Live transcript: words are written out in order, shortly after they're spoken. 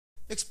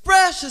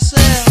Express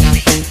yourself.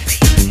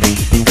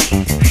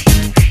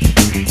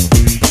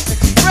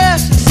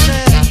 Express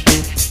yourself.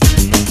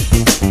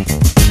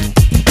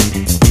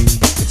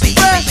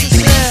 Express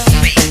yourself.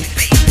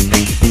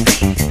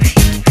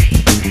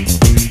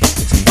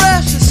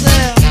 Express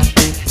yourself.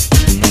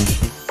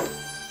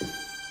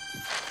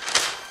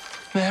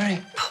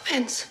 Mary,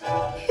 Poppins,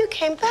 you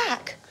came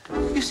back.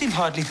 you seem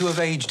hardly to have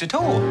aged at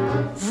all.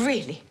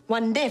 Really?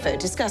 One never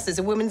discusses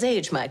a woman's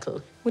age,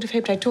 Michael. Would have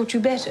hoped I taught you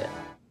better.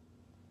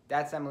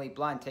 That's Emily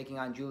Blunt taking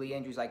on Julie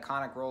Andrews'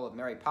 iconic role of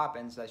Mary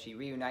Poppins as she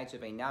reunites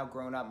with a now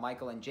grown-up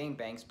Michael and Jane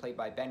Banks, played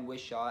by Ben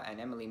Whishaw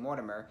and Emily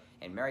Mortimer,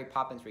 in Mary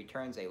Poppins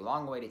Returns, a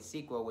long-awaited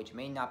sequel which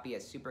may not be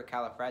as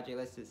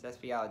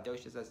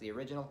supercalifragilisticexpialidocious as the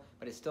original,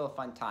 but is still a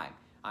fun time.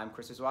 I'm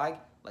Chris Zweig.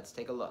 Let's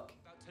take a look.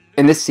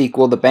 In this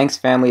sequel, the Banks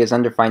family is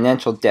under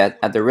financial debt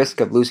at the risk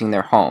of losing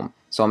their home.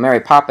 So Mary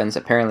Poppins,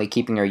 apparently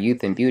keeping her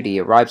youth and beauty,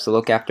 arrives to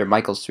look after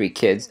Michael's 3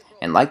 kids,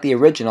 and like the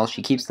original,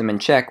 she keeps them in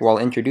check while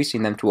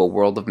introducing them to a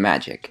world of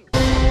magic.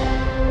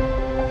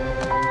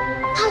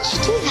 How'd you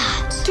do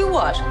that? Do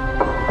what?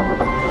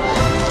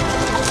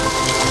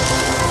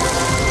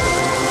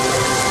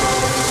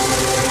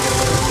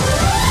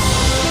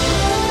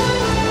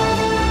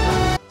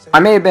 I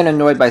may have been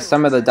annoyed by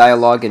some of the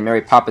dialogue in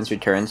Mary Poppins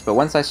Returns, but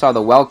once I saw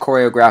the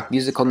well-choreographed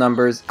musical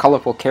numbers,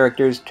 colorful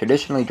characters,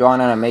 traditionally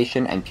drawn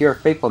animation, and pure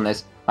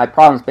faithfulness, my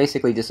problems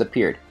basically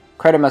disappeared.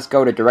 Credit must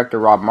go to director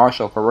Rob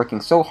Marshall for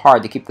working so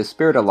hard to keep the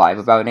spirit alive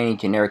without any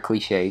generic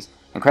cliches,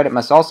 and credit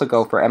must also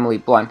go for Emily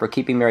Blunt for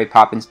keeping Mary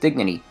Poppins'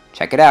 dignity.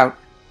 Check it out!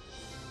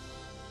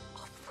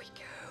 Off we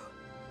go.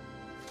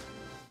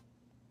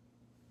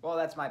 Well,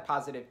 that's my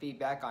positive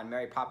feedback on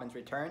Mary Poppins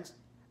Returns.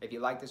 If you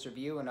like this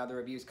review and other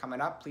reviews coming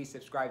up, please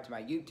subscribe to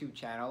my YouTube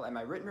channel, and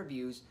my written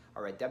reviews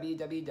are at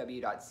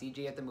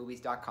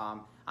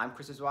www.cjatthemovies.com. I'm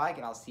Chris Zweig,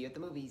 and I'll see you at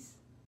the movies.